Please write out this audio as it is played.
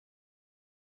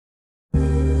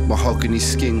Mahogany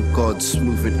skin gods,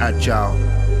 smooth and agile.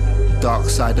 Dark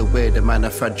side aware, the man are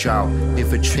fragile.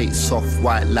 Infiltrate soft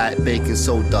white like baking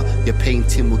soda. Your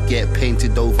painting will get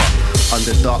painted over.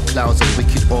 Under dark clouds and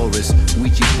wicked auras,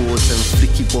 Ouija boards and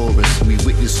flicky borers. We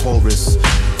witness horrors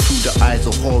through the eyes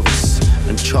of Horus,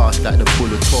 and charge like the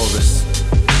bull of Taurus.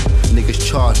 Niggas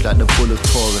charge like the bull of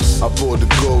Taurus. I brought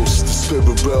the ghost, the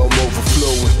spirit realm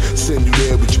overflowing. Send you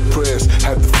there with your prayers,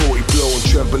 have the 40 blowing.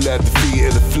 Tremble at the feet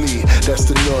of the flea, that's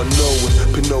the non-knowing.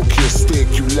 Pinocchio stick,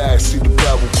 you lie, see the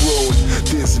Bible growing.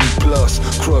 Disney Plus,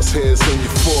 crosshairs on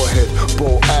your forehead.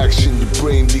 Bold action, your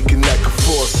brain leaking like a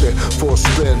faucet. For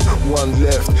spin, one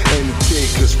left, any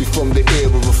takers. We from the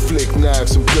era of flick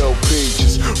knives and bell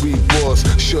pages. Read wars,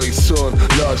 show your son,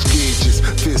 large gauges.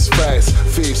 Fist fights,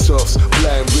 face-offs,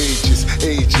 blind rages.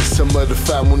 Ages, some other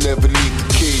fam will never leave the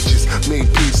cages. Made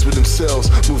peace with themselves,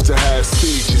 move to higher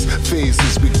stages.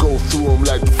 Phases, we go through them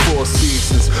like the 4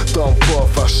 seasons. Dump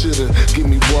off, I shouldn't, give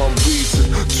me one reason.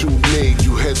 Too late,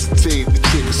 you hesitate, the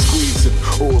trigger squeezing.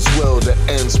 All's well that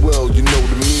ends well, you know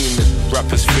the meaning.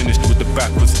 Rappers finished with the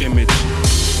backwards image.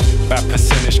 Bad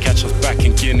percentage, catch us back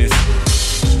in Guinness.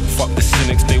 Fuck the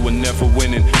cynics, they were never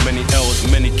winning. Many L's,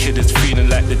 many kidders feeling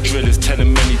like the drillers,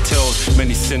 telling many tales.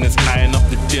 Many sinners eyeing up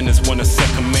the dinners, want a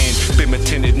second main. Bimmer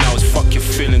tinted, now it's fuck your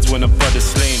feelings when a brother's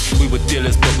slain. We were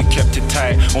dealers, but we kept it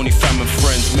tight. Only fam and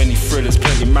friends, many thrillers,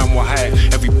 plenty man were high.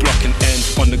 Every block and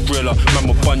ends on the griller. Man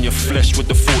will bun your flesh with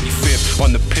the 45th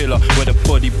on the pillar, where the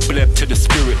body bled to the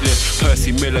spirit lift.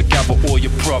 Percy Miller, gather all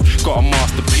your prop. Got a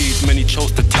masterpiece, many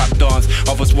chose to tap dance.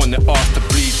 Others want their ass to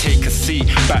bleed, take a seat.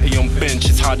 Batty on bench,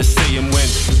 it's how the saying went.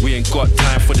 We ain't got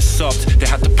time for the subs, they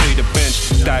had to play the bench.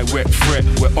 Direct threat,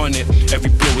 we're on it. Every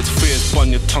blow is fierce, bun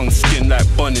your tongue skin like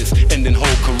bonnets, ending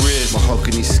whole careers.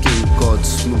 Mahogany skin gods,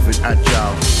 smooth and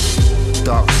agile.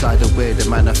 Dark side aware, the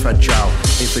man are fragile.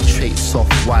 Infiltrate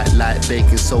soft white like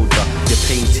baking soda. Your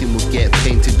painting will get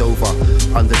painted over.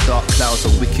 Under dark clouds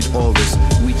and wicked auras,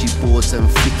 Ouija boards and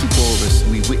flicky borers.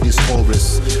 We witness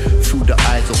horrors through the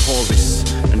eyes of Horus,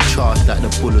 and charge like the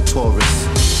bull of Taurus.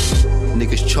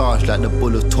 Niggas charge like the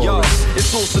bull of Taurus. Yo,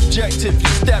 it's all subjective. You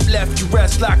step left, you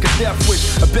rest like a death wish.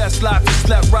 A best life you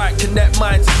slept right, connect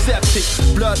minds to septic.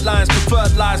 Bloodlines,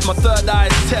 preferred lies, my third eye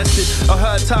is tested. I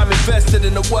heard time invested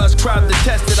in the worst crime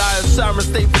detested. I am Siren,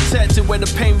 stay protected when the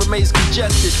pain remains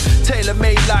congested.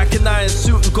 Tailor-made like an iron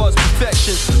suit in God's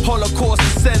perfection. Holocaust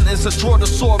the sentence, I draw the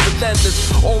sword relentless.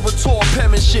 Orator,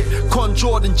 penmanship,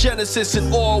 conjured in Genesis.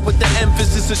 And all with the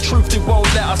emphasis of truth, they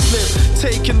won't let us live.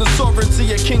 Taking the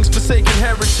sovereignty of kings, forsaken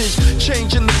heritage,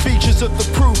 changing the features of the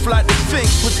proof like the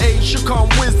Sphinx. With age should come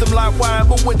wisdom like wine,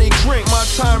 but when they drink, my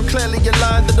time clearly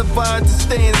aligned the divine to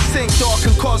stay in sync. Dark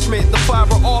and cosmic, the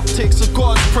fiber optics of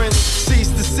God's prince. Cease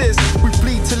desist, we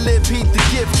bleed to live, heed the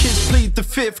gift. Kids plead the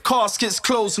fifth, caskets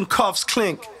close and cuffs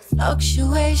clink.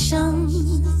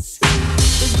 Fluctuations,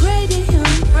 degraded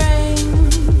human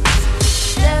brains,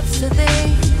 depths of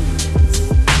these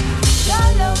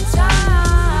shallow times.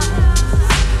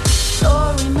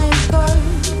 Story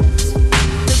makers,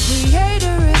 the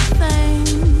creator of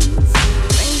things,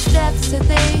 brings depths to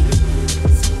these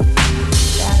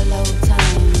shallow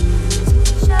times.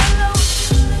 Shallow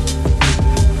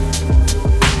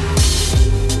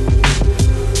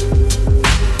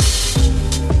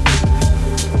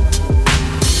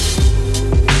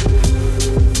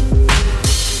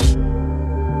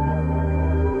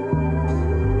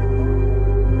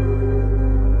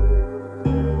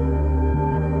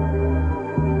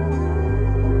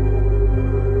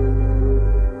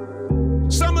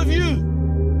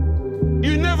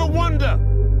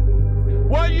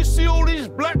why you see all these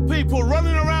black people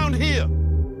running around here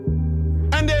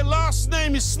and their last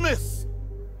name is Smith,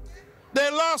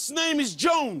 their last name is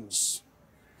Jones,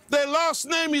 their last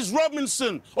name is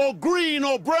Robinson or Green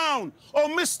or Brown or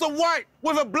Mr. White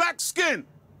with a black skin.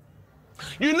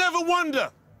 You never wonder,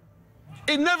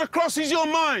 it never crosses your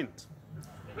mind.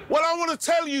 Well, I want to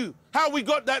tell you how we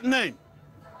got that name.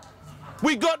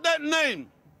 We got that name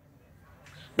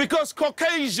because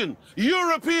Caucasian,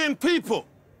 European people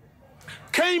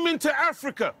came into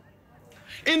Africa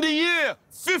in the year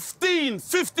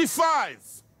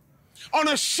 1555 on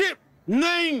a ship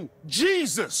named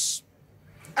Jesus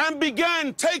and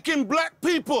began taking black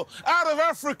people out of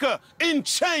Africa in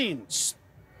chains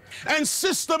and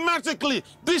systematically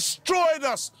destroyed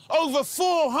us over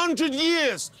 400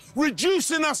 years,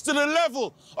 reducing us to the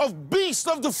level of beasts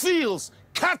of the fields,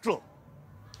 cattle.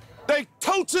 They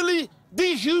totally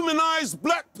dehumanized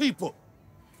black people.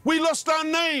 We lost our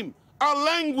name, our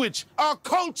language, our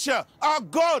culture, our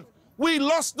God. We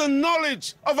lost the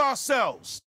knowledge of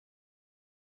ourselves.